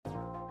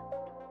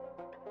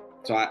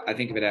So I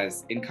think of it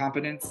as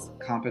incompetence,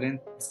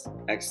 competence,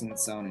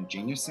 excellence zone, and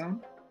genius zone.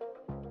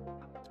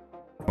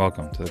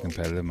 Welcome to the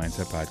Competitive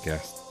Mindset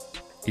Podcast.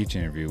 Each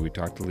interview, we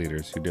talk to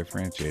leaders who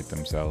differentiate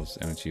themselves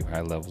and achieve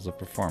high levels of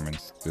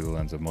performance through the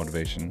lens of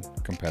motivation,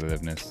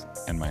 competitiveness,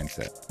 and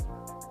mindset.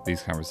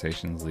 These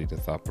conversations lead to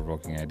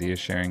thought-provoking idea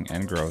sharing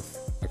and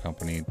growth,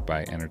 accompanied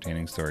by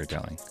entertaining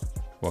storytelling.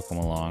 Welcome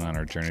along on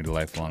our journey to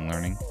lifelong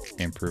learning,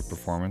 improved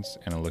performance,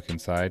 and a look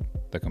inside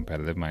the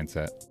competitive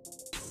mindset.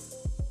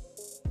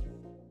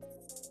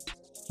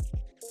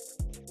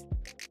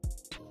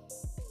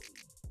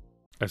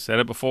 I've said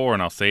it before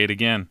and I'll say it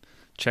again.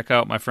 Check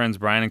out my friends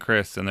Brian and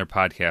Chris and their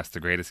podcast,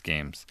 The Greatest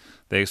Games.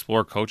 They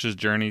explore coaches'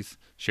 journeys,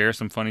 share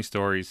some funny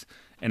stories,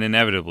 and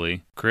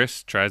inevitably,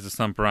 Chris tries to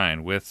stump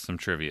Brian with some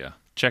trivia.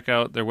 Check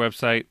out their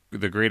website,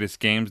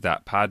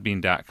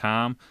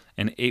 thegreatestgames.podbean.com,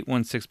 and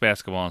 816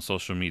 Basketball on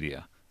social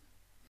media.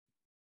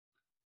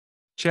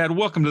 Chad,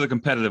 welcome to the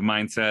Competitive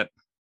Mindset.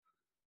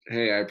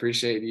 Hey, I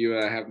appreciate you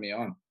having me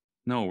on.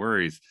 No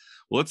worries.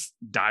 Well, let's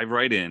dive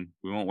right in.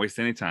 We won't waste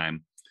any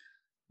time.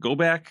 Go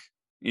back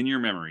in your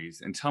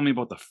memories and tell me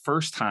about the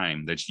first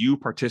time that you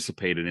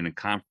participated in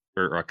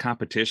a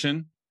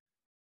competition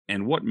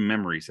and what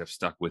memories have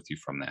stuck with you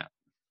from that.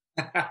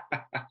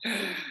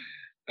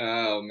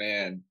 Oh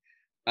man.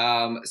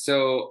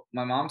 So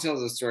my mom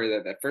tells a story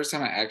that the first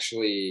time I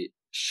actually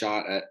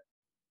shot at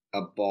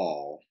a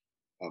ball,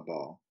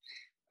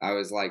 I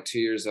was like 2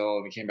 years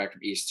old. We came back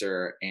from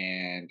Easter,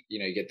 and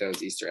you get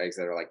those Easter eggs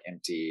that are like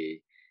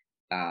empty,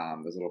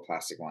 those little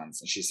plastic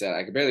ones. And she said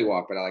I could barely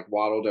walk, but I like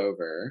waddled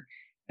over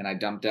and I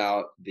dumped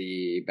out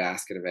the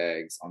basket of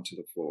eggs onto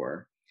the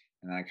floor.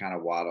 And then I kind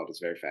of waddled,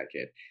 as a very fat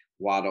kid,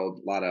 waddled,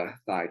 a lot of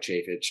thigh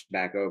chafage,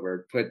 back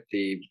over, put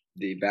the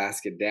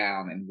basket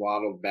down and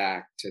waddled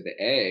back to the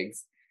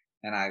eggs.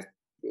 And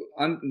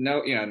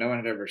no one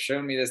had ever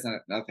shown me this,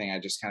 nothing. I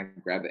just kind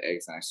of grabbed the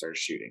eggs and I started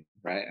shooting,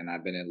 right? And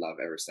I've been in love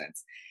ever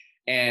since.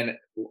 And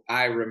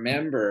I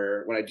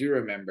remember, what I do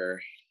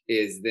remember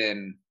is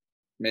then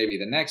maybe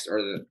the next,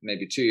 or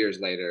maybe 2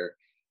 years later,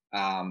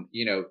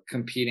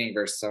 competing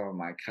versus some of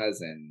my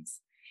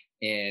cousins,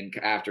 and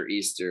after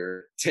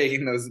Easter,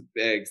 taking those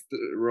eggs,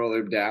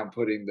 rolling them down,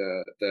 putting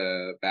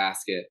the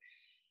basket,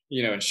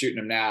 and shooting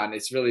them now. And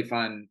it's really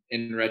fun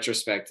in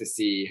retrospect to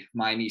see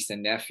my niece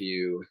and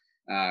nephew,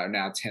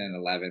 now 10 and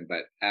 11,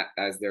 but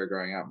as they're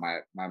growing up,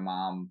 my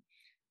mom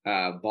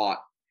bought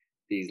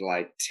these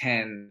like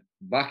 10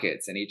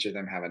 buckets, and each of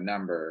them have a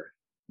number,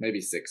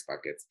 maybe 6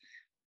 buckets,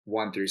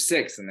 1 through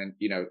 6. And then,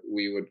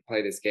 we would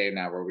play this game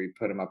now where we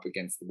put them up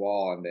against the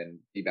wall and then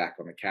be back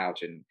on the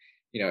couch. And,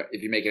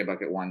 if you make it a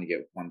bucket 1, you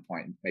get 1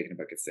 point, making a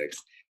bucket 6.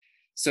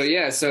 So,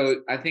 yeah.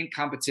 So I think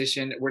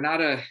competition, I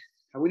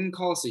wouldn't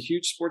call us a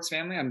huge sports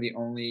family. I'm the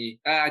only,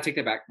 I take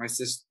that back. I'm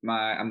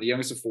the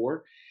youngest of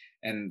 4.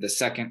 And the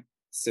second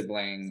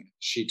sibling,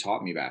 she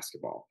taught me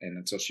basketball. And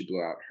until she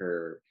blew out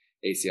her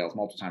ACLs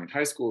multiple times in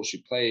high school,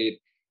 she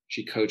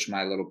coached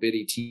my little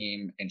bitty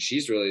team, and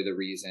she's really the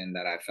reason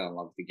that I fell in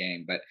love with the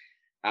game. But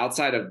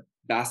outside of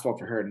basketball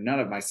for her, none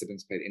of my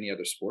siblings played any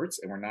other sports,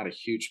 and we're not a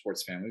huge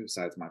sports family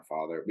besides my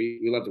father. We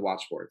love to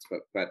watch sports,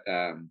 but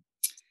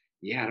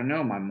yeah, I don't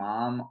know. My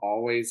mom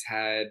always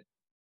had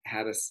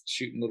us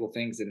shooting little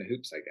things in the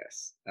hoops, I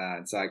guess.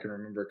 And so I can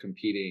remember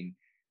competing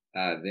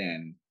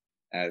then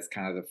as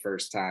kind of the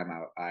first time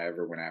I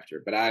ever went after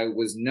it. But I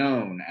was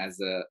known as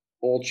a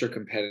ultra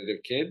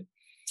competitive kid.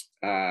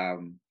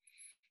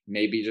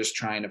 Maybe just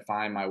trying to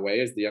find my way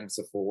as the youngest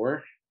of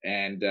 4.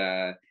 And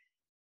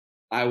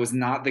I was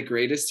not the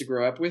greatest to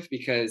grow up with,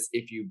 because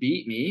if you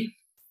beat me,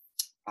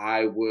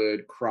 I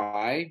would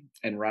cry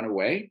and run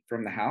away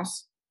from the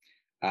house,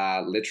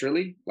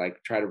 literally,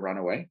 like try to run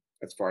away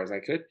as far as I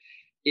could.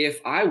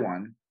 If I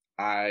won,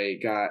 I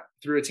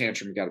threw a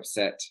tantrum, got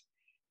upset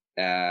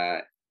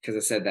because I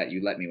said that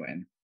you let me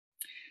win.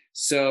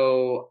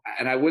 So,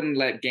 and I wouldn't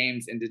let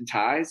games end in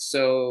ties.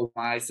 So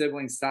my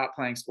siblings stopped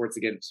playing sports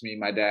against me.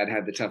 My dad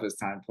had the toughest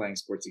time playing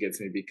sports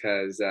against me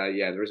because,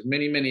 there was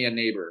many a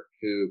neighbor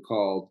who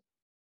called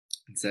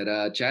and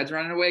said, Chad's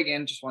running away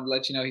again. Just wanted to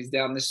let you know he's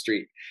down this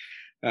street.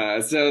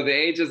 So the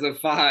ages of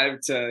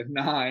 5 to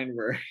 9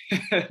 were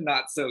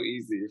not so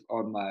easy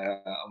on my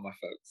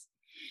folks.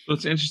 Well,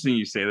 it's interesting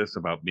you say this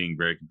about being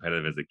very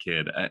competitive as a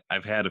kid.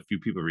 I've had a few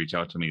people reach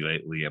out to me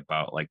lately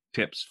about like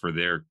tips for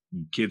their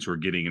kids who are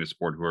getting into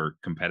sport who are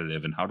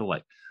competitive and how to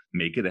like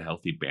make it a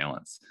healthy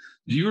balance.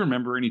 Do you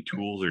remember any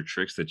tools or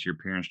tricks that your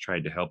parents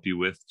tried to help you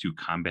with to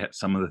combat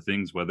some of the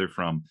things, whether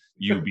from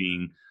you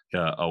being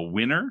a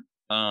winner,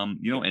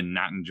 and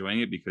not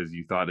enjoying it because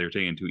you thought they were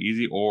taking it too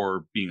easy,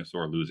 or being a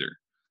sore loser?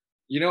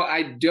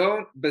 I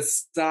don't,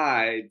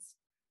 besides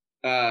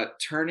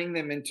turning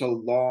them into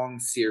long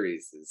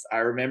series. I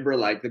remember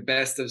like the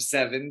best of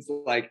 7s,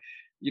 like,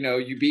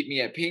 you beat me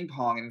at ping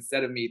pong, and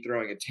instead of me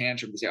throwing a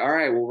tantrum, they say, all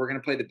right, well, we're going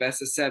to play the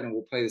best of 7.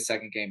 We'll play the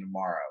second game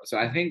tomorrow. So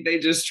I think they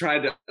just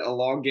tried to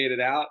elongate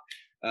it out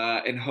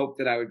and hope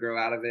that I would grow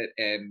out of it.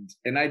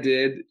 And I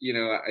did.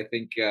 I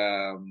think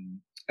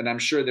and I'm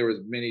sure there was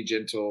many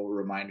gentle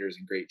reminders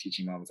and great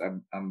teaching moments.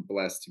 I'm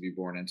blessed to be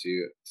born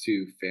into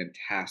two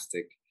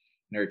fantastic,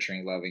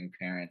 nurturing, loving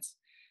parents.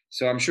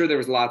 So I'm sure there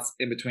was lots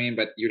in between,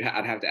 but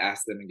I'd have to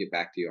ask them and get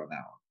back to you on that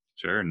one.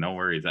 Sure, no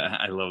worries.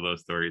 I love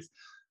those stories.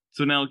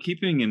 So now,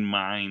 keeping in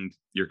mind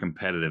your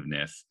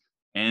competitiveness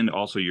and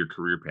also your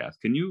career path,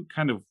 can you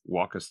kind of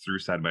walk us through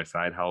side by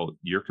side how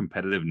your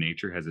competitive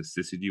nature has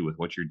assisted you with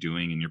what you're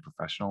doing in your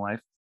professional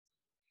life?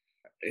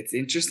 It's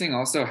interesting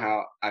also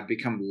how I've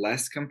become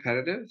less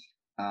competitive,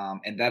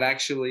 and that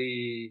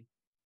actually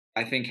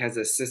I think has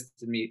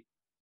assisted me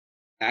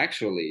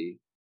actually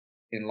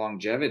in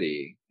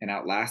longevity and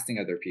outlasting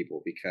other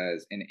people,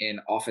 because in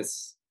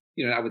office,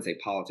 I would say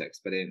politics,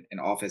 but in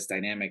office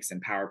dynamics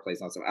and power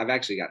plays also, I've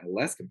actually gotten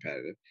less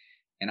competitive,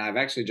 and I've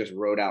actually just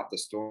rode out the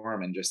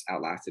storm and just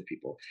outlasted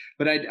people.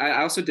 But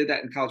I also did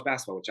that in college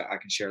basketball, which I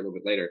can share a little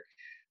bit later.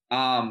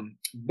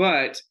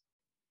 But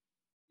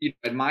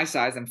at my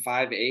size, I'm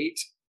 5'8",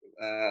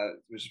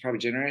 which is probably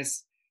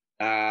generous.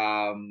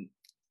 Um,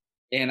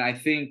 and I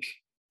think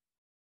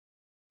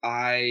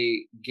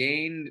I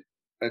gained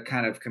a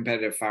kind of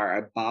competitive fire.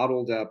 I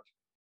bottled up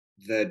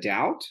the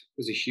doubt,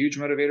 was a huge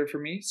motivator for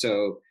me.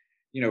 So,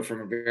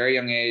 from a very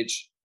young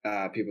age,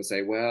 people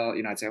say, well,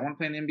 I'd say, I want to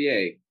play in the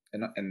NBA.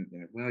 And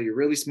well, you're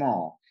really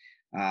small.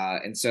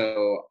 And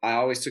so I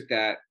always took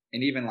that,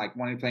 and even like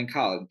wanting to play in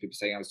college, and people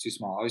saying I was too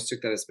small, I always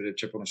took that as a bit of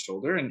chip on the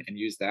shoulder and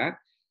used that.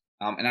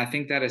 And I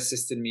think that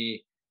assisted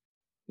me,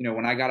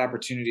 when I got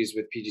opportunities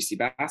with PGC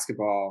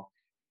basketball.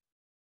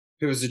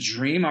 It was a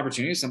dream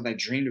opportunity, something I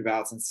dreamed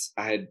about since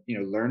I had,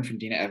 learned from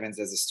Dina Evans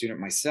as a student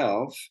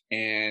myself.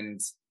 And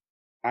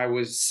I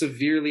was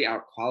severely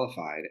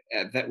outqualified.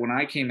 That when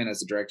I came in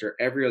as a director,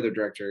 every other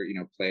director,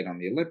 played on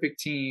the Olympic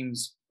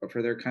teams or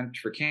for their country,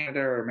 for Canada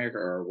or America,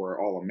 or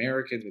were all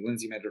Americans.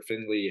 Lindsay Medler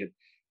Finley had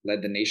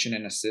led the nation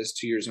in assists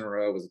 2 years in a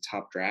row, was a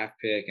top draft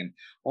pick, and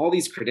all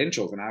these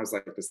credentials. And I was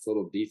like this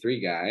little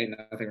D3 guy.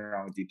 Nothing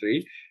wrong with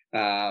D3,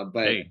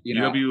 but Hey,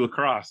 UW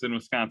Lacrosse in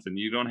Wisconsin.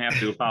 You don't have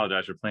to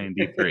apologize for playing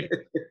D3.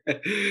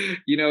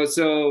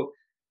 So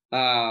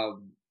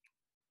um,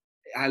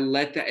 I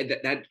let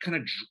that kind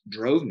of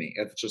drove me.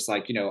 It's just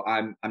like,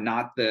 I'm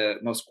not the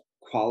most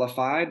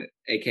qualified,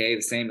 aka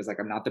the same as like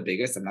I'm not the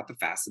biggest, I'm not the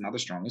fastest, I'm not the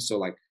strongest. So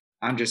like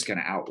I'm just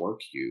gonna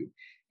outwork you.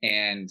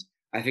 And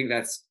I think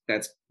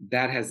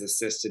that has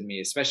assisted me,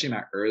 especially in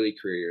my early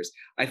career years.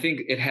 I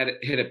think it had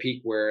hit a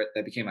peak where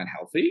that became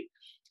unhealthy.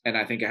 And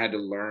I think I had to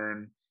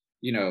learn,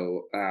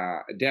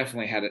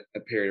 definitely had a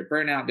period of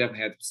burnout,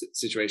 definitely had a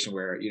situation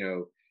where,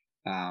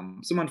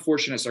 some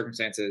unfortunate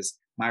circumstances,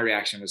 my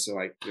reaction was to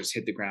like just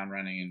hit the ground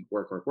running and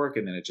work,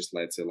 and then it just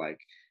led to like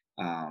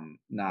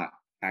not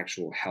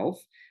actual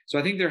health. So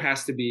I think there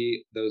has to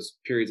be those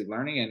periods of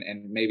learning,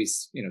 and maybe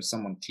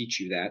someone teach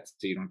you that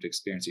so you don't have to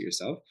experience it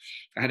yourself.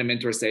 I had a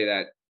mentor say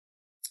that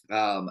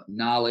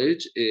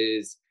knowledge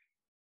is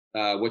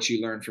what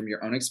you learn from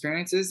your own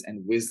experiences,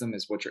 and wisdom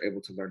is what you're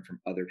able to learn from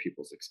other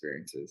people's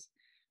experiences.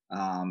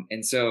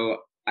 And so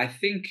I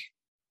think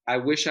I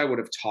wish I would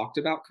have talked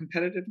about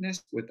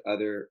competitiveness with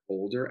other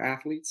older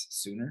athletes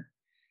sooner,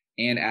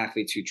 and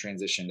athletes who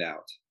transitioned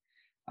out.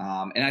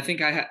 And I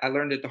think I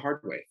learned it the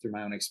hard way through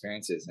my own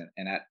experiences,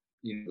 and at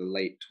the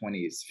late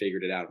 20s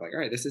figured it out, like, all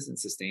right, this isn't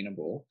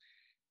sustainable.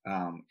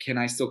 Can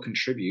I still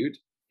contribute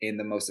in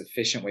the most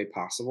efficient way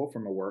possible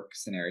from a work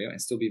scenario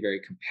and still be very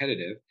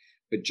competitive,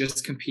 but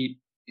just compete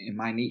in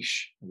my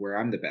niche where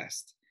I'm the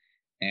best?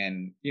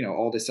 And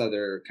all this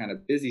other kind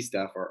of busy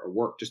stuff or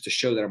work just to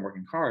show that I'm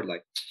working hard,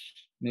 like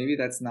maybe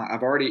that's not,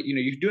 I've already,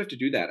 you do have to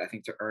do that, I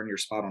think, to earn your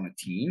spot on a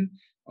team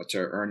or to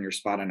earn your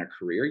spot in a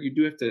career. You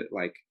do have to,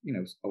 like,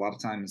 a lot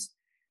of times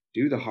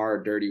do the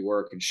hard, dirty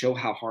work and show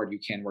how hard you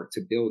can work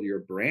to build your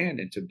brand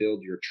and to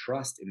build your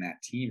trust in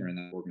that team or in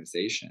that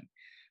organization.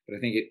 But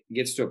I think it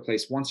gets to a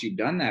place once you've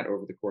done that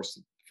over the course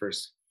of the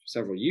first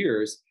several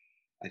years,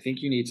 I think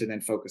you need to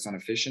then focus on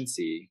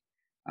efficiency.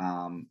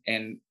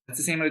 And that's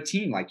the same with a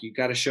team. Like you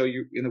got to show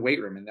you in the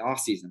weight room in the off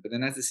season, but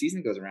then as the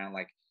season goes around,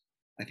 like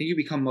I think you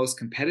become most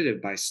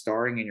competitive by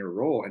starring in your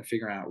role and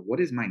figuring out, what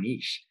is my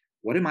niche?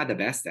 What am I the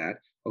best at?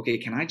 Okay,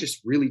 can I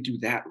just really do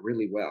that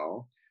really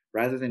well,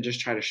 rather than just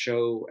try to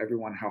show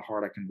everyone how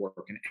hard I can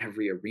work in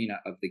every arena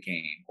of the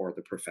game or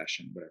the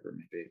profession, whatever it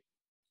may be.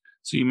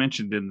 So you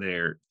mentioned in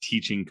there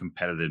teaching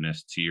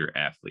competitiveness to your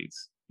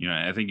athletes.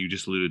 I think you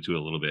just alluded to it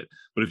a little bit,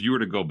 but if you were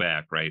to go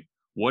back, right,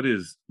 what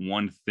is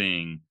one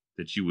thing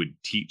that you would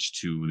teach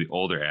to the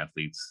older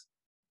athletes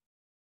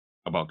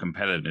about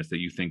competitiveness that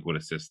you think would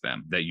assist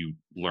them that you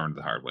learned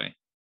the hard way?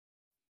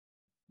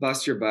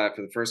 Bust your butt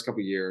for the first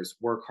couple of years,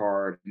 work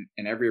hard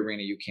in every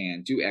arena you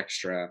can, do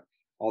extra,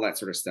 all that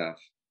sort of stuff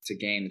to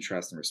gain the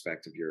trust and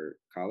respect of your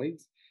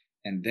colleagues.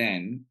 And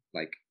then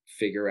like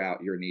figure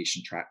out your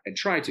niche and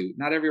try to.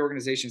 Not every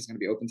organization is going to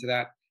be open to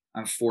that.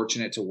 I'm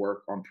fortunate to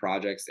work on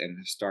projects and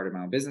have started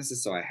my own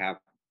businesses, so I have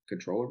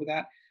control over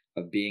that,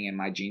 of being in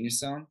my genius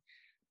zone.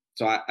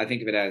 So I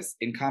think of it as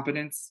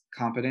incompetence,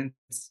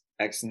 competence,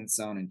 excellence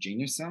zone, and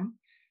genius zone.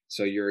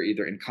 So you're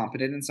either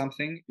incompetent in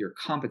something, you're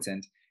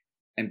competent,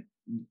 and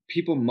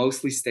people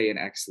mostly stay in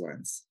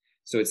excellence.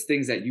 So it's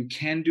things that you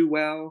can do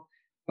well,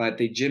 but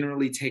they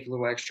generally take a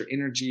little extra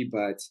energy,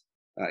 but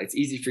it's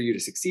easy for you to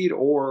succeed,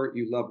 or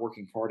you love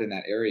working hard in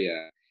that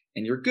area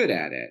and you're good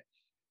at it.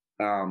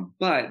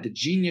 But the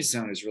genius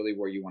zone is really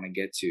where you want to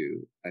get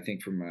to, I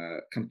think, from a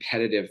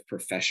competitive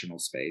professional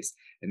space.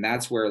 And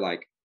that's where,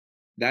 like,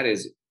 that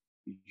is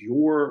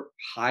your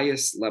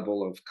highest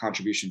level of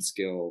contribution,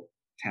 skill,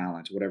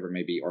 talent, whatever it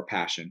may be, or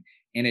passion.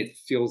 And it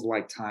feels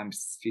like time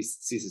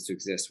ceases to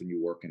exist when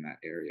you work in that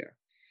area.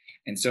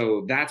 And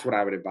so that's what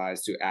I would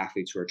advise to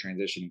athletes who are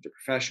transitioning to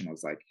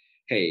professionals, like,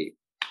 hey,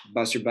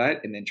 bust your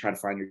butt and then try to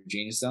find your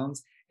genius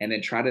zones and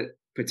then try to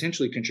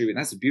potentially contribute. And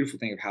that's the beautiful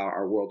thing of how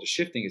our world is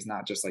shifting, is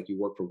not just like you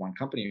work for one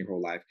company your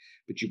whole life,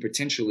 but you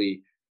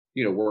potentially,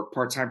 work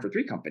part-time for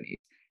 3 companies.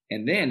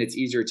 And then it's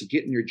easier to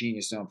get in your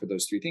genius zone for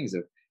those 3 things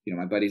of,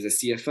 my buddy's a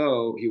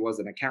CFO, he was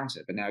an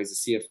accountant, but now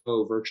he's a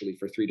CFO virtually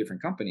for 3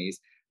 different companies.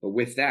 But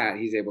with that,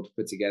 he's able to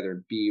put together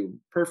and be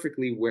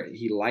perfectly where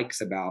he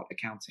likes about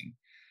accounting.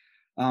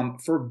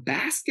 For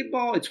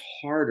basketball, it's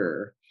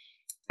harder.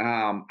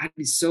 I'd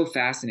be so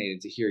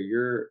fascinated to hear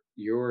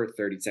your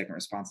 30-second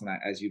response on that,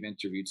 as you've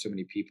interviewed so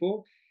many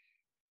people.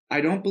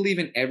 I don't believe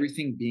in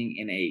everything being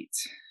innate.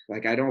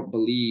 Like, I don't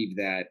believe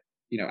that,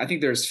 I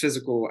think there's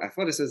physical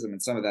athleticism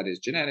and some of that is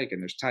genetic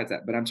and there's ties to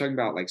that, but I'm talking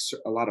about like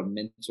a lot of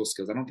mental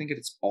skills. I don't think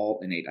it's all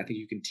innate. I think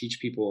you can teach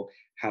people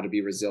how to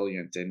be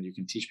resilient, and you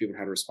can teach people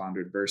how to respond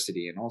to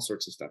adversity and all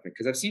sorts of stuff.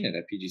 Because I've seen it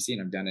at PGC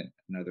and I've done it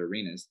in other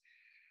arenas.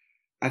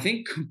 I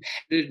think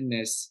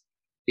competitiveness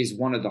is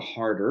one of the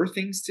harder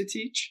things to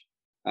teach.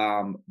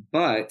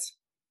 But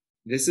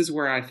this is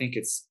where I think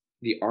it's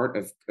the art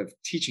of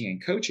teaching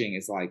and coaching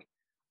is like,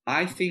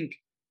 I think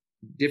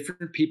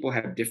different people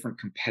have different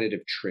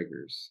competitive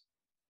triggers.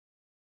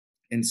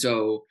 And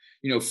so,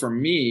 for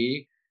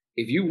me,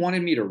 if you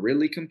wanted me to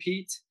really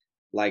compete,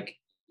 like,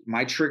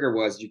 my trigger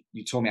was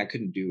you told me I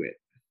couldn't do it.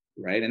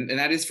 Right. And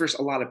that is for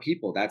a lot of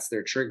people, that's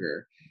their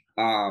trigger.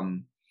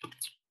 And,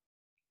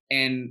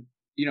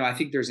 I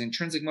think there's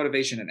intrinsic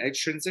motivation and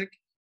extrinsic.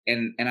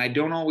 And I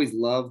don't always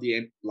love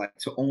to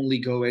only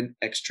go in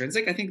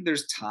extrinsic. I think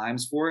there's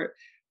times for it.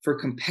 For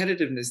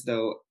competitiveness,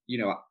 though,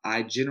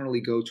 I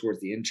generally go towards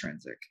the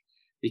intrinsic,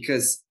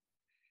 because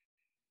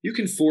you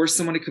can force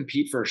someone to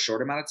compete for a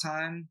short amount of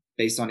time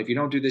based on, if you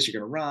don't do this, you're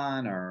going to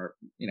run, or,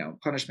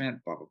 punishment,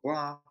 blah, blah,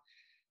 blah.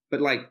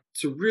 But like,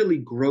 to really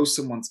grow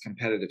someone's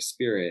competitive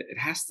spirit, it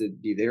has to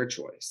be their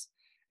choice.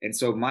 And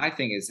so my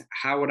thing is,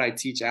 how would I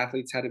teach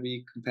athletes how to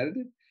be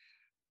competitive?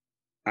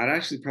 I'd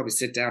actually probably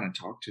sit down and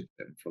talk to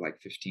them for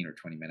like 15 or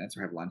 20 minutes,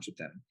 or have lunch with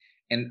them.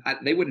 And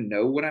they wouldn't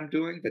know what I'm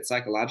doing, but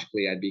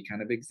psychologically, I'd be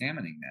kind of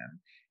examining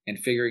them and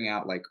figuring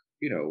out, like,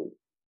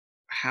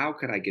 how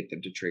could I get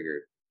them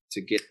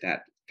to get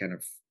that kind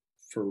of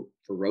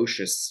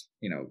ferocious,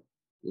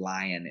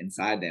 lion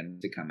inside them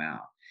to come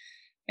out.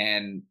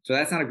 And so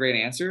that's not a great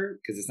answer,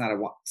 because it's not a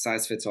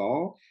size fits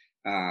all.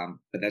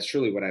 But that's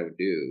truly what I would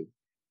do.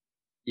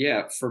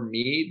 Yeah. For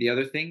me, the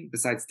other thing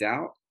besides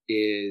doubt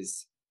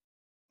is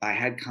I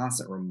had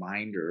constant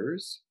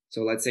reminders.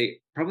 So let's say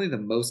probably the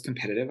most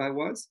competitive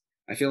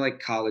I feel like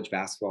college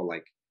basketball,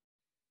 like,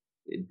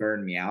 it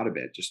burned me out a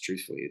bit, just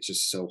truthfully. It's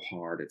just so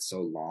hard. It's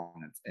so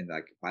long. And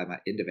like, by the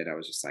end of it, I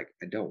was just like,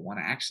 I don't want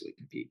to actually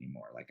compete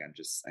anymore. Like,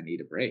 I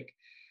need a break.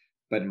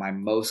 But my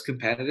most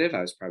competitive, I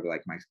was probably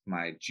like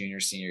my junior,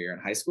 senior year in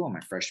high school and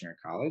my freshman year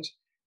in college.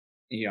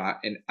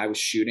 And I was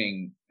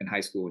shooting in high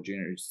school,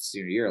 junior,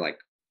 senior year, like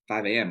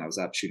 5 a.m. I was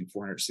up shooting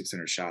 400,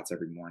 600 shots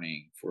every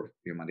morning for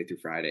Monday through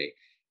Friday.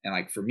 And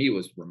like, for me, it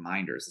was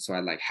reminders. And so I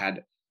like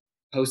had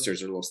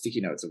posters or little sticky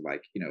notes of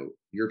like,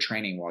 you're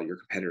training while your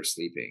competitor's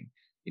sleeping.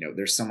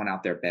 There's someone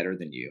out there better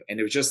than you. And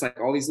it was just like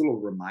all these little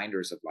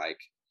reminders of like,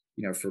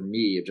 for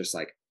me, of just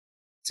like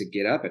to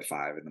get up at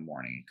 5 a.m.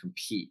 and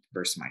compete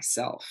versus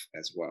myself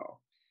as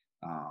well.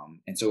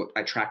 And so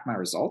I track my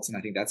results. And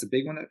I think that's a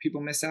big one that people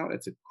miss out.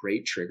 It's a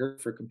great trigger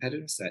for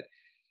competitiveness that,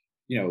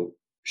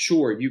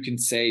 sure, you can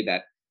say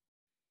that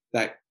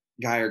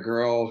guy or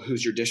girl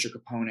who's your district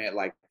opponent,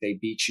 like, they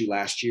beat you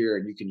last year,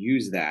 and you can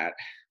use that,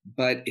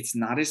 but it's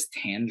not as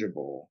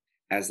tangible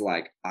as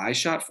like, I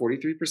shot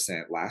 43%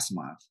 last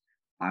month.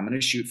 I'm going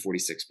to shoot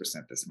 46%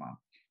 this month.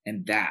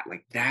 And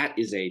that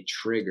is a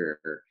trigger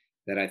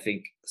that I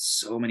think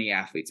so many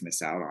athletes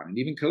miss out on, and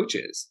even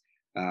coaches,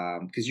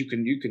 because you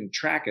can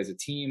track as a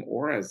team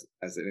or as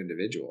an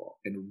individual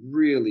and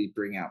really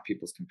bring out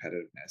people's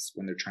competitiveness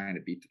when they're trying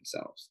to beat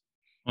themselves.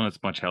 Well,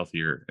 it's much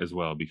healthier as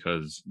well,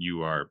 because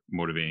you are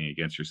motivating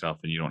against yourself,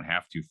 and you don't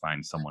have to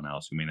find someone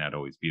else who may not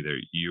always be there.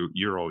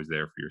 You're always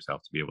there for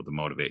yourself to be able to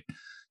motivate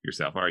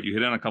yourself. All right, you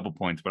hit on a couple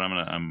points, but I'm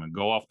gonna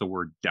go off the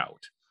word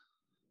doubt.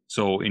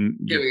 So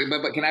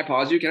but can I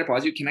pause you?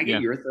 Can I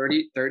get your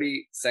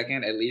 30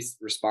 second at least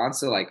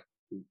response to like,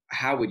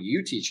 how would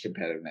you teach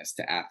competitiveness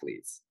to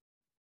athletes?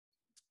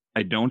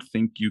 I don't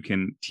think you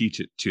can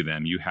teach it to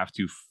them. You have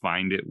to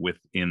find it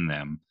within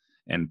them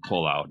and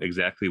pull out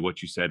exactly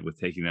what you said with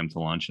taking them to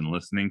lunch and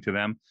listening to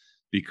them,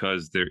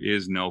 because there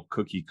is no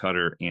cookie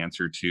cutter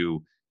answer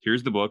to,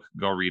 here's the book,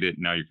 go read it,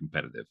 now you're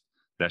competitive.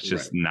 That's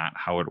just Right. not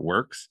how it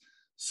works.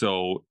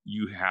 So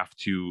you have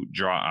to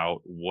draw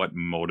out what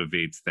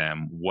motivates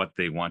them, what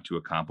they want to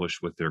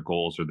accomplish with their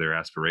goals or their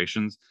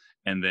aspirations,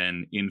 and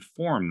then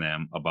inform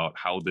them about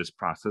how this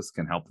process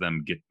can help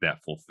them get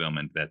that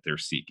fulfillment that they're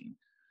seeking.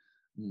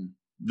 Mm.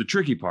 The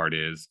tricky part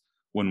is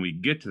when we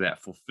get to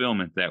that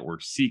fulfillment that we're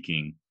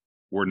seeking,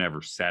 we're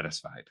never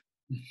satisfied,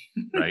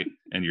 right?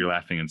 And you're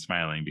laughing and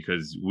smiling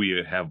because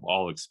we have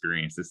all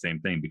experienced the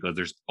same thing because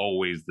there's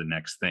always the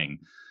next thing.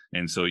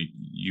 And so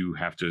you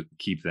have to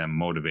keep them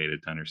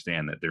motivated to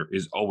understand that there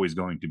is always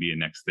going to be a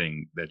next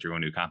thing that you're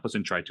going to accomplish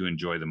and try to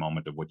enjoy the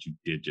moment of what you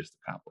did just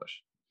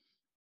accomplish.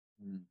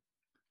 Mm.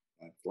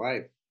 That's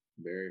life.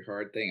 Very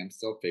hard thing. I'm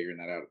still figuring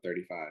that out at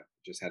 35.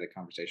 Just had a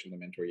conversation with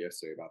a mentor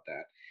yesterday about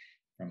that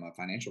from a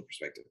financial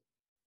perspective.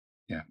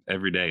 Yeah.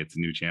 Every day it's a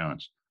new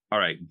challenge. All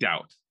right.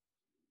 Doubt.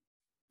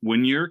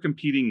 When you're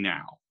competing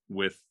now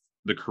with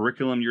the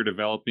curriculum you're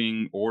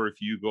developing, or if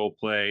you go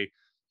play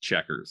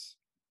checkers,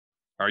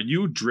 are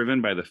you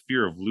driven by the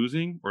fear of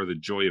losing or the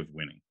joy of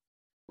winning?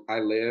 I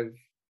live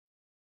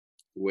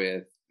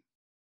with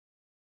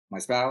my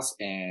spouse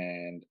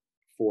and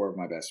four of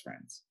my best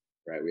friends,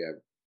 right? We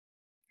have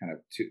kind of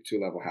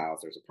two level house.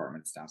 There's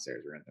apartments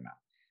downstairs. We rent them out.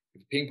 We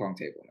have a ping pong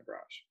table in the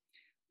garage.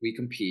 We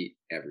compete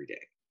every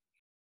day.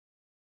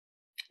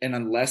 And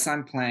unless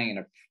I'm playing in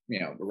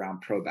a,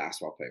 around pro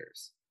basketball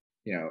players,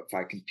 if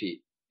I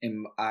compete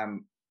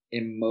I'm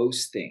in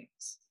most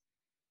things,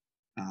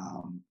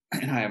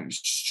 and I am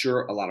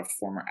sure a lot of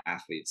former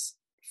athletes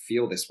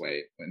feel this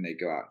way when they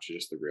go out to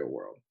just the real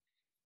world.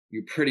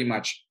 You pretty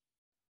much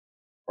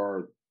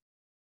are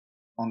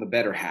on the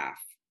better half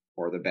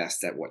or the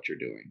best at what you're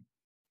doing.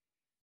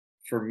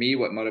 For me,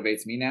 what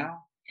motivates me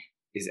now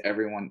is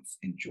everyone's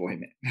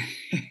enjoyment.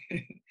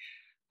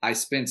 I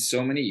spent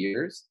so many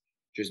years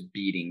just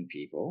beating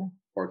people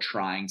or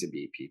trying to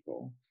beat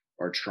people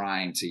or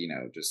trying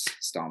to, just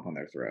stomp on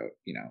their throat,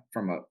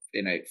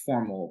 in a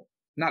formal,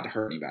 not to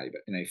hurt anybody,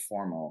 but in a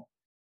formal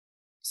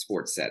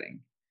sports setting.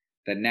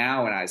 That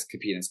now when I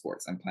compete in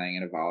sports, I'm playing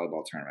in a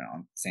volleyball tournament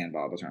on sand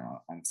volleyball tournament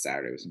on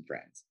Saturday with some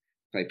friends.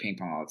 Play ping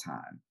pong all the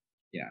time,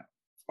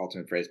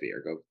 ultimate frisbee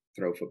or go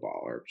throw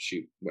football or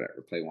shoot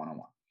whatever, play one on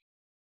one.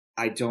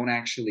 I don't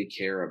actually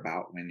care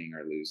about winning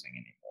or losing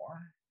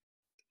anymore.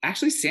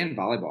 Actually, sand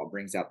volleyball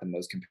brings out the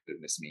most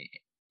competitiveness in me,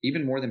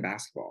 even more than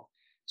basketball.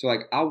 So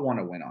like I'll want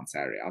to win on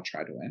Saturday. I'll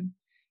try to win.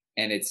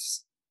 And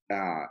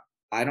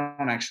I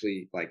don't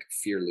actually like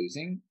fear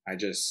losing. I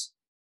just,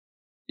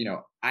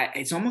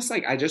 it's almost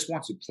like I just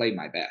want to play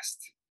my best.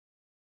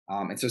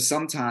 And so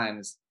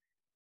sometimes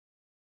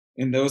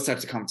in those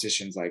types of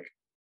competitions, like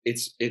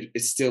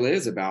it still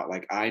is about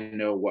like I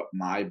know what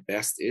my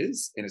best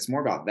is, and it's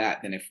more about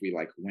that than if we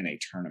like win a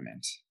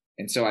tournament.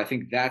 And so I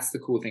think that's the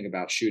cool thing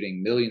about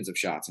shooting millions of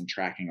shots and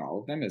tracking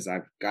all of them is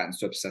I've gotten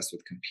so obsessed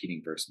with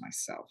competing versus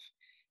myself.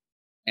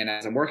 And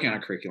as I'm working on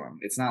a curriculum,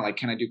 it's not like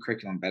can I do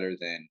curriculum better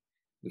than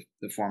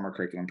the former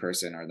curriculum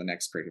person or the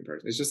next curriculum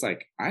person. It's just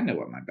like I know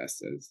what my best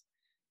is,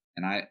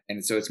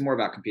 and so it's more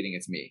about competing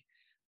against me.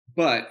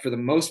 But for the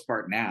most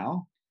part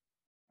now,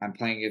 I'm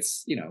playing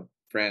against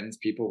friends,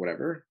 people,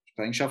 whatever,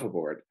 playing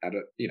shuffleboard at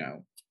a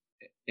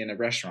in a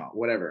restaurant,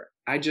 whatever.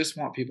 I just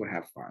want people to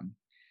have fun.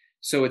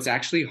 So it's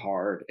actually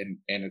hard, and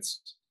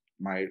it's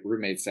my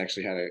roommates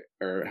actually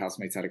or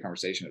housemates had a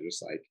conversation of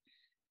just like,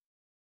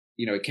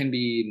 it can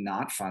be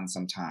not fun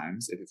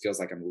sometimes if it feels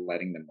like I'm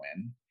letting them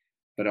win,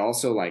 but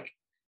also like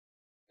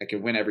I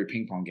could win every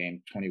ping pong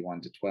game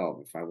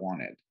 21-12 if I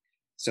wanted.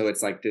 So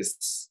it's like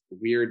this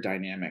weird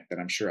dynamic that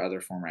I'm sure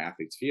other former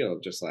athletes feel,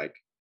 just like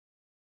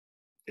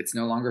it's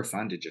no longer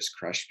fun to just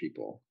crush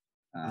people.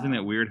 Isn't it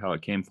Um, weird how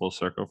it came full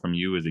circle from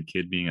you as a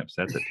kid being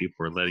upset that people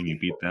were letting you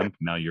beat them?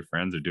 Now your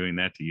friends are doing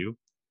that to you?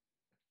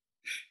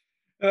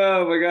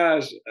 oh my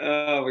gosh.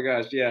 Oh my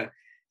gosh. Yeah.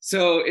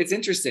 So it's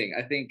interesting.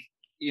 I think,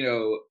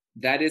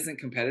 that isn't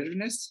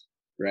competitiveness,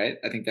 right?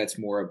 I think that's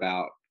more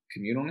about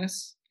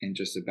communalness and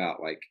just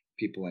about like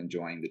people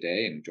enjoying the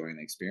day and enjoying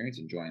the experience,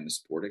 enjoying the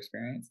sport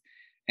experience.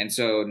 And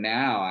so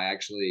now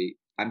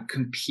I'm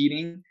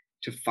competing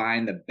to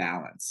find the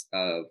balance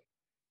of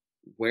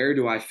where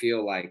do I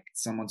feel like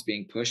someone's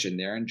being pushed and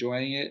they're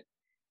enjoying it,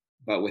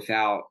 but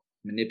without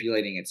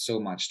manipulating it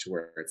so much to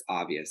where it's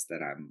obvious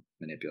that I'm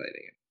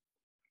manipulating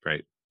it.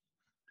 Right.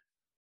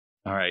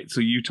 All right. So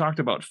you talked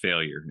about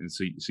failure. And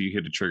so you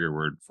hit a trigger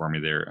word for me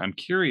there. I'm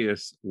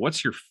curious,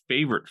 what's your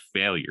favorite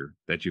failure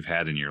that you've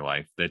had in your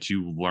life that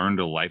you learned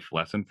a life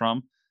lesson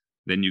from,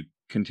 then you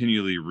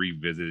continually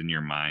revisit in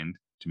your mind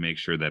to make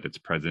sure that it's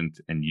present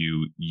and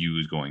you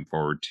use going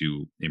forward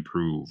to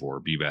improve or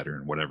be better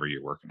in whatever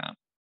you're working on?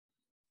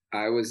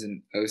 I was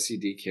an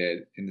OCD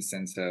kid in the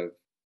sense of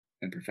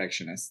a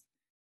perfectionist.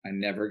 I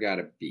never got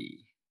a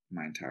B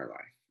my entire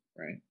life,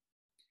 right?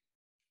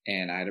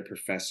 And I had a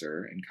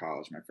professor in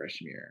college my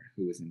freshman year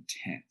who was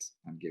intent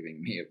on giving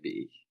me a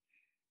B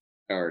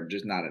or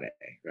just not an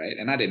A, right?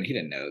 And he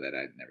didn't know that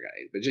I never got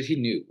A's, but just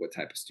he knew what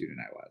type of student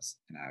I was.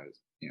 And I was,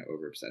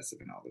 over obsessive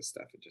and all this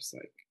stuff. It just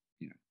like,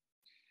 it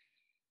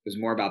was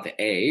more about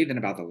the A than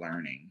about the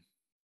learning.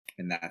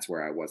 And that's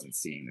where I wasn't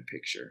seeing the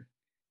picture.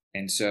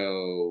 And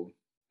so,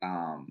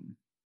 um,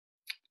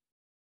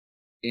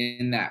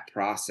 in that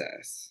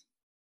process,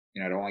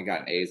 I'd only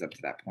gotten A's up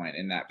to that point.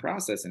 In that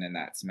process and in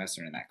that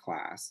semester and in that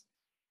class,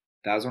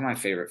 that was one of my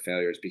favorite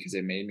failures because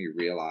it made me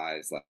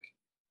realize, like,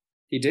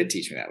 he did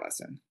teach me that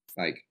lesson.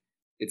 Like,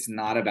 it's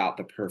not about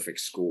the perfect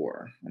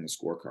score on the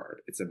scorecard.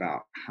 It's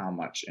about how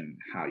much and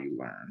how you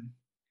learn.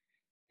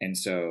 And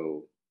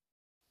so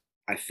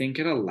I think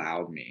it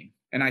allowed me,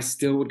 and I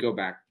still would go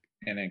back,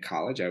 and in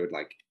college, I would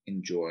like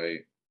enjoy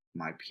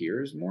my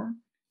peers more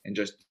and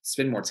just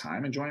spend more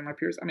time enjoying my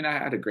peers. I mean, I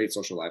had a great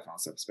social life and all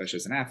stuff, especially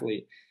as an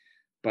athlete.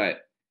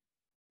 But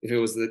if it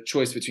was the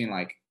choice between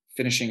like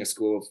finishing a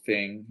school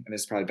thing, and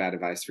this is probably bad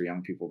advice for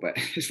young people, but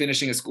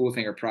finishing a school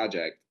thing or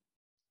project,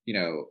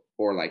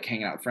 or like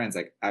hanging out with friends,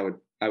 like I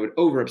would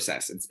over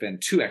obsess and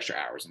spend 2 extra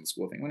hours on the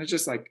school thing when it's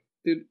just like,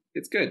 dude,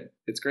 it's good.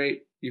 It's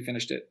great. You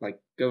finished it. Like,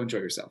 go enjoy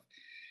yourself.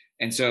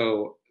 And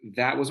so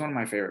that was one of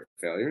my favorite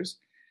failures.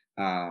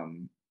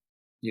 Um,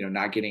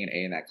 not getting an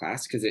A in that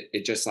class because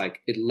it just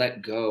like it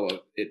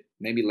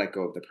made me let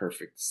go of the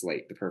perfect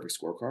slate, the perfect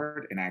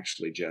scorecard, and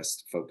actually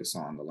just focus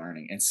on the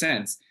learning. And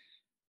since,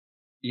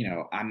 you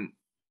know,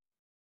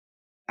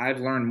 I've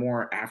learned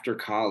more after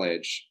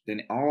college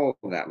than all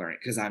of that learning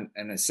because I'm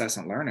an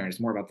incessant learner. It's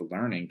more about the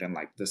learning than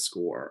like the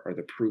score or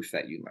the proof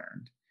that you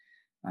learned.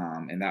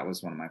 And that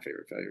was one of my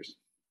favorite failures.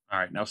 All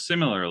right. Now,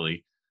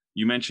 similarly,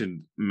 you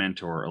mentioned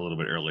mentor a little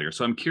bit earlier.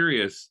 So I'm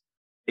curious,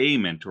 a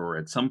mentor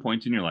at some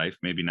point in your life,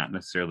 maybe not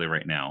necessarily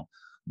right now,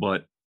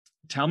 but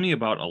tell me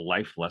about a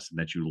life lesson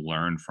that you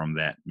learned from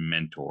that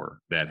mentor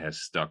that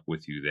has stuck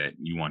with you that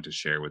you want to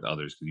share with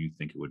others because you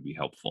think it would be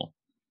helpful.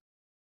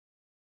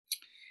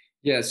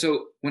 Yeah.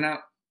 So when I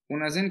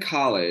was in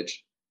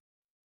college,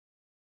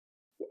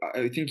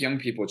 I think young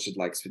people should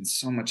like spend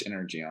so much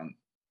energy on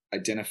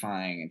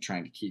identifying and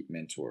trying to keep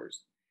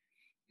mentors.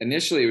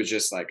 Initially, it was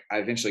just like I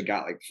eventually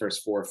got like the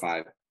first 4 or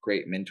 5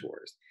 great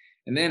mentors.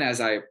 And then as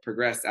I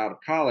progressed out of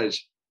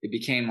college, it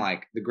became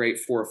like the great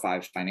 4 or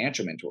 5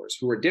 financial mentors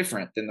who were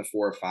different than the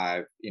 4 or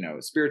 5,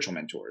 spiritual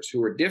mentors, who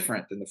were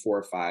different than the 4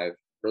 or 5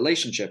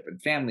 relationship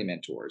and family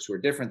mentors, who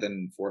are different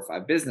than 4 or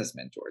 5 business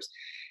mentors.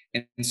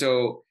 And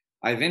so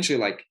I eventually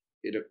like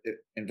it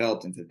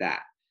enveloped into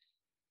that.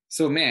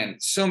 So man,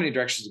 so many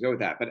directions to go with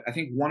that. But I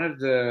think one of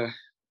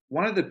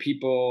the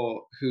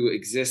people who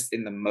exist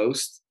in the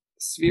most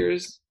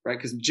spheres, right?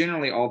 Because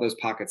generally all those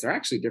pockets are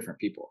actually different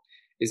people,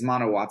 is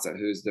Mano Watsa,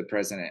 who's the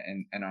president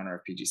and owner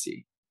of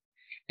PGC.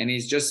 And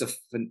he's just a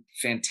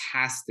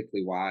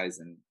fantastically wise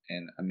and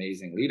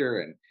amazing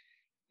leader. And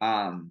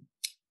um,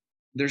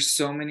 there's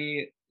so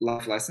many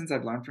life lessons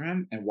I've learned from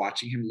him and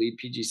watching him lead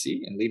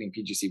PGC and leading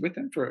PGC with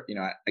him for,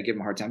 I give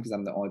him a hard time because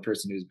I'm the only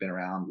person who's been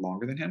around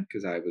longer than him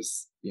because I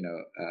was,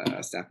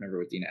 a staff member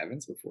with Dina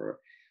Evans before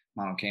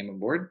Mono came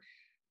aboard.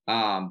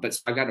 But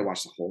so I got to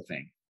watch the whole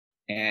thing.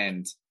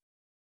 And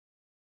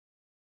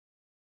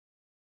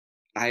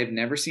I have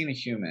never seen a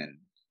human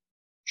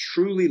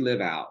truly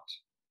live out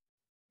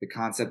the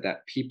concept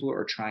that people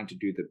are trying to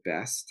do the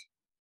best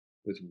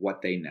with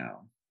what they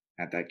know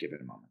at that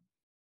given moment.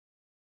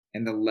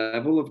 And the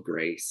level of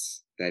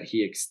grace that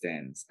he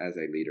extends as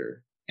a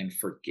leader and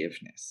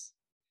forgiveness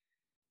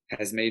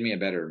has made me a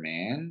better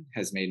man,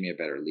 has made me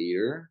a better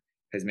leader,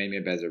 has made me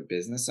a better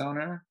business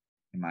owner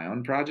in my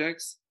own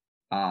projects.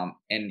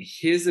 And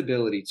his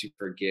ability to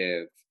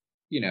forgive,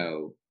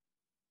 not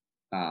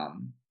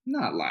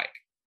like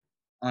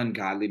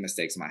ungodly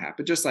mistakes I might have,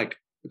 but just like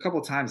a couple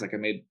of times, like I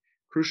made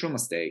crucial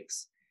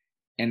mistakes,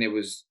 and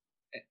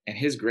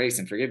his grace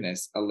and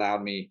forgiveness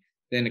allowed me.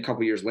 Then a couple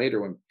of years later,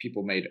 when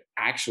people made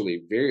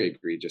actually very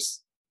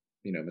egregious,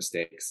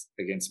 mistakes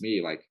against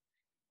me, like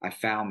I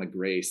found the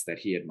grace that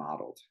he had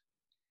modeled,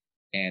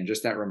 and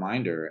just that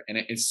reminder. And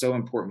it's so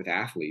important with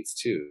athletes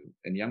too,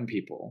 and young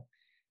people,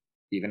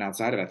 even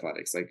outside of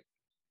athletics. Like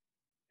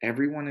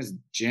everyone is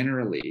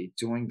generally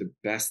doing the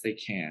best they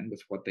can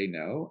with what they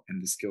know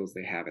and the skills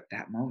they have at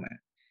that moment.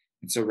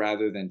 And so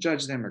rather than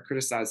judge them or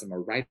criticize them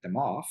or write them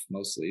off,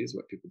 mostly is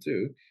what people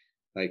do,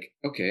 like,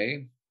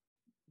 okay,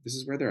 this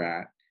is where they're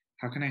at.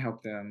 How can I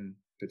help them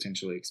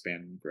potentially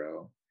expand and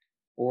grow?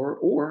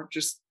 Or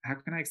just how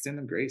can I extend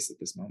them grace at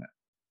this moment?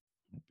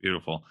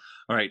 Beautiful.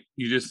 All right.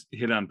 You just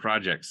hit on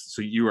projects.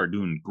 So you are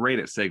doing great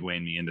at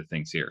segueing me into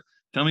things here.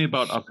 Tell me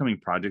about upcoming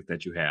project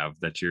that you have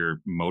that you're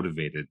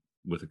motivated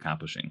with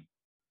accomplishing.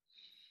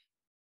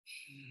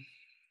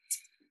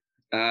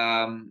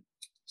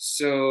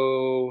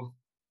 So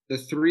the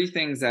 3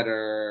 things that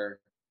are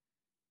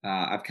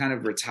I've kind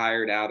of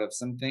retired out of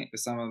some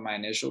of my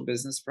initial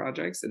business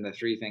projects, and the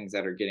 3 things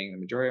that are getting the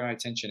majority of my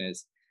attention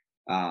is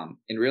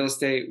in real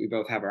estate. We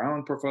both have our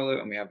own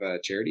portfolio, and we have a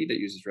charity that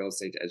uses real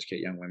estate to educate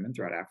young women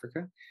throughout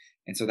Africa,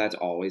 and so that's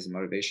always a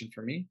motivation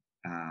for me.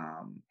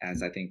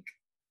 As I think,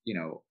 you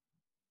know,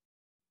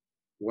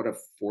 what a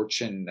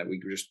fortune that we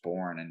were just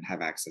born and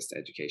have access to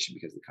education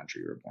because of the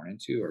country we were born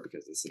into or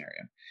because of the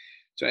scenario.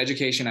 So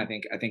education, I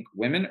think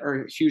women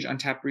are a huge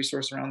untapped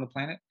resource around the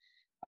planet.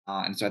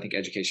 And so I think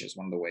education is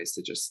one of the ways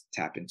to just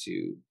tap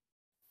into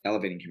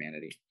elevating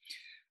humanity.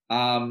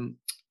 Then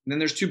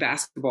there's 2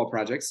 basketball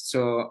projects.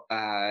 So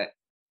I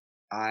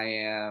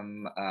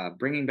am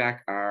bringing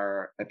back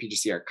at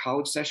PGC our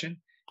college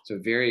session. So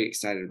very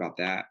excited about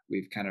that.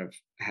 We've kind of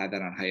had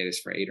that on hiatus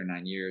for 8 or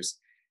 9 years,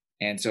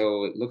 and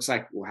so it looks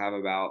like we'll have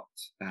about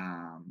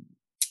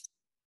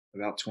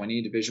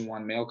 20 Division I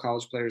male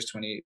college players,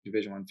 20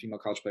 Division I female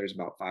college players,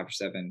 about 5 or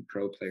 7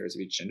 pro players of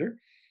each gender,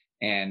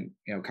 and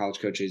college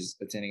coaches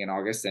attending in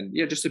August. And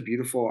yeah, just a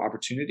beautiful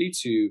opportunity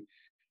to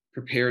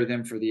prepare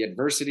them for the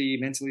adversity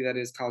mentally that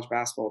is college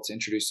basketball, to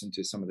introduce them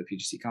to some of the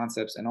PGC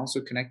concepts, and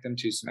also connect them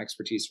to some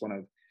expertise. One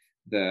of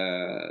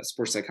the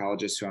sports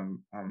psychologists who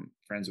I'm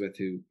friends with,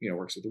 who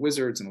works with the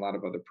Wizards and a lot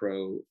of other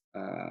pro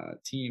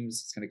teams,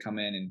 is going to come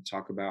in and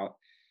talk about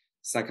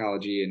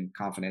psychology and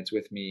confidence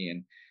with me.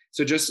 And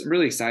so just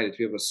really excited to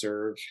be able to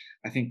serve.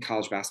 I think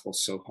college basketball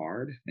is so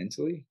hard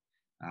mentally.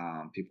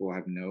 People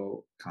have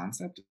no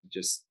concept of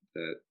just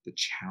the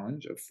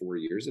challenge of 4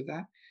 years of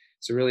that.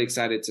 So really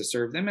excited to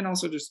serve them and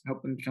also just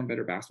help them become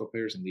better basketball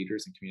players and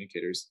leaders and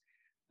communicators.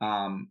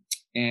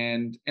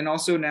 And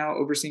also now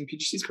overseeing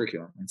PGC's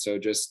curriculum. And so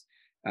just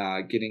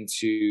getting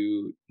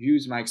to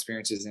use my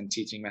experiences in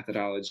teaching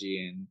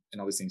methodology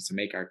and all these things to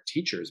make our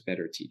teachers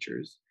better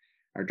teachers,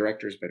 our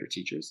directors better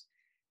teachers.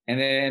 And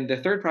then the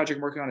third project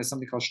I'm working on is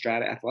something called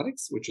Strata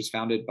Athletics, which was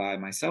founded by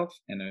myself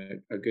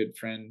and a good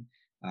friend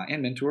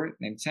and mentor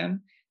named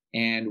Tim.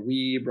 And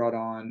we brought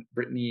on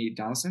Brittany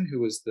Donaldson, who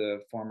was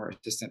the former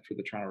assistant for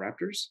the Toronto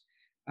Raptors.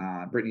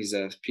 Brittany's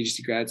a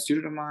PGC grad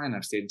student of mine.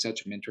 I've stayed in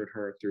touch and mentored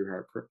her through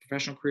her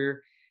professional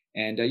career.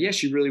 And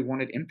she really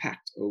wanted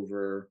impact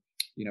over,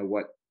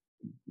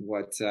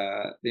 what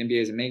the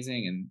NBA is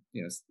amazing,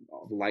 and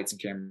all the lights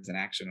and cameras and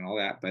action and all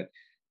that, but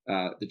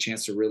the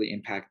chance to really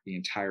impact the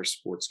entire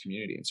sports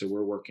community. And so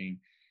we're working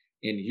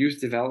in youth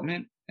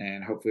development,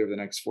 and hopefully over the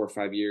next 4 or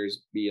 5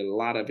 years, be a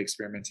lot of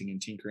experimenting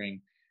and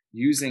tinkering,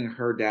 using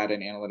her data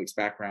and analytics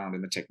background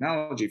and the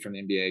technology from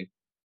the NBA,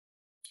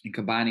 and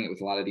combining it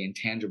with a lot of the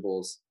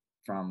intangibles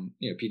from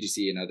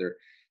PGC and other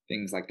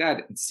things like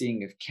that, and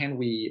seeing if can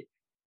we,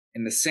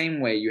 in the same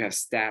way you have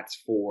stats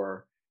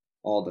for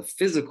all the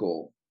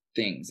physical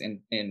things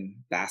in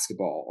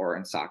basketball or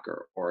in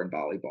soccer or in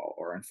volleyball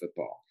or in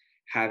football,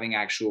 having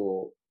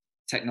actual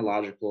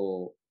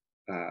technological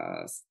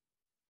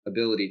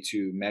ability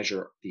to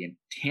measure the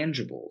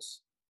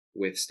intangibles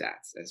with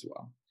stats as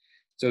well.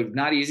 So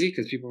not easy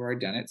because people have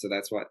already done it. So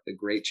that's what the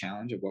great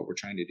challenge of what we're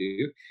trying to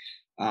do.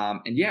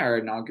 Our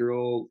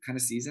inaugural kind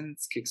of season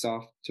kicks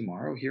off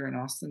tomorrow here in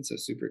Austin. So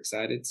super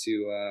excited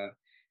to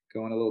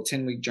go on a little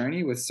 10-week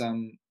journey with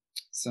some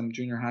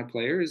junior high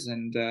players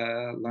and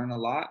learn a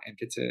lot and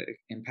get to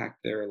impact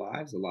their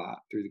lives a lot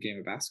through the game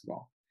of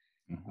basketball.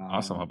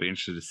 Awesome. I'll be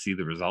interested to see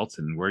the results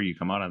and where you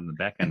come out on the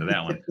back end of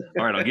that one.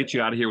 All right, I'll get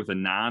you out of here with a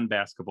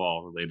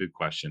non-basketball related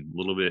question, a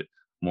little bit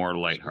more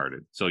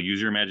lighthearted. So use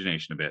your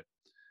imagination a bit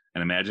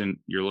and imagine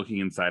you're looking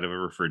inside of a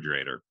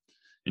refrigerator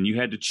and you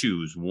had to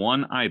choose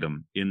one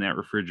item in that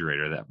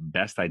refrigerator that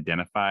best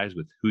identifies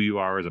with who you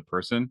are as a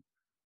person.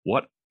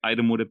 What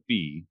item would it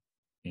be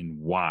and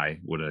why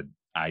would it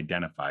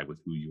identify with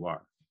who you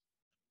are?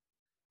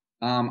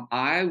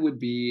 I would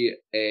be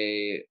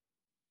a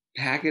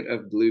packet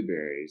of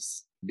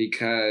blueberries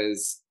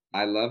because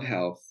I love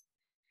health,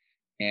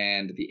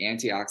 and the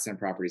antioxidant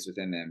properties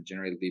within them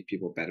generally leave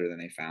people better than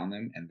they found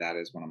them. And that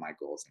is one of my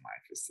goals in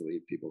life, is to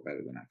leave people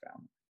better than I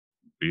found them.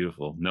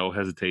 Beautiful. No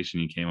hesitation.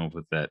 You came up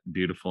with that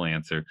beautiful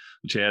answer.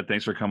 Chad,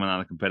 thanks for coming on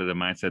The Competitive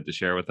Mindset to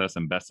share with us,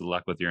 and best of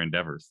luck with your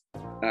endeavors.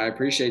 I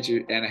appreciate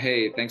you. And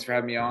hey, thanks for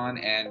having me on.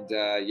 And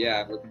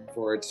I'm looking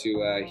forward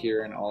to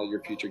hearing all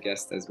your future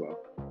guests as well.